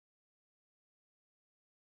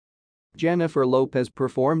Jennifer Lopez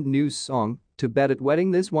performed new song, "To Bet at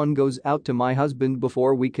Wedding." This one goes out to my husband.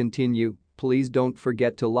 Before we continue, please don't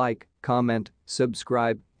forget to like, comment,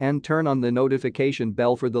 subscribe, and turn on the notification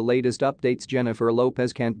bell for the latest updates. Jennifer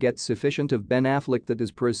Lopez can't get sufficient of Ben Affleck. That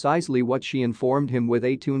is precisely what she informed him with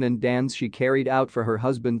a tune and dance she carried out for her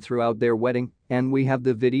husband throughout their wedding, and we have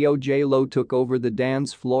the video. J-Lo took over the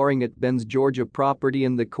dance flooring at Ben's Georgia property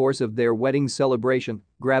in the course of their wedding celebration,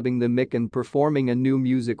 grabbing the mic and performing a new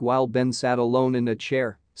music while Ben sat alone in a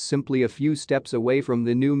chair, simply a few steps away from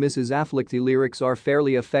the new Mrs. Affleck. The lyrics are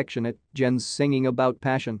fairly affectionate, Jen's singing about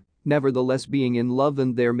passion, nevertheless being in love,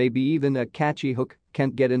 and there may be even a catchy hook.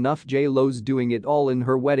 Can't get enough. J-Lo's doing it all in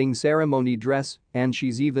her wedding ceremony dress, and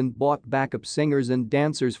she's even bought backup singers and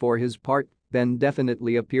dancers for his part. Ben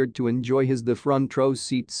definitely appeared to enjoy the front row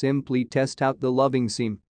seat. Simply test out the loving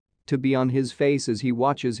seem to be on his face as he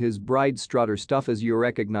watches his bride strut her stuff. As you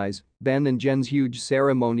recognize, Ben and Jen's huge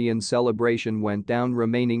ceremony and celebration went down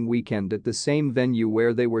remaining weekend at the same venue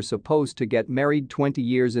where they were supposed to get married 20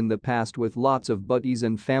 years in the past, with lots of buddies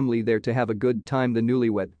and family there to have a good time. The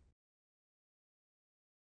newlywed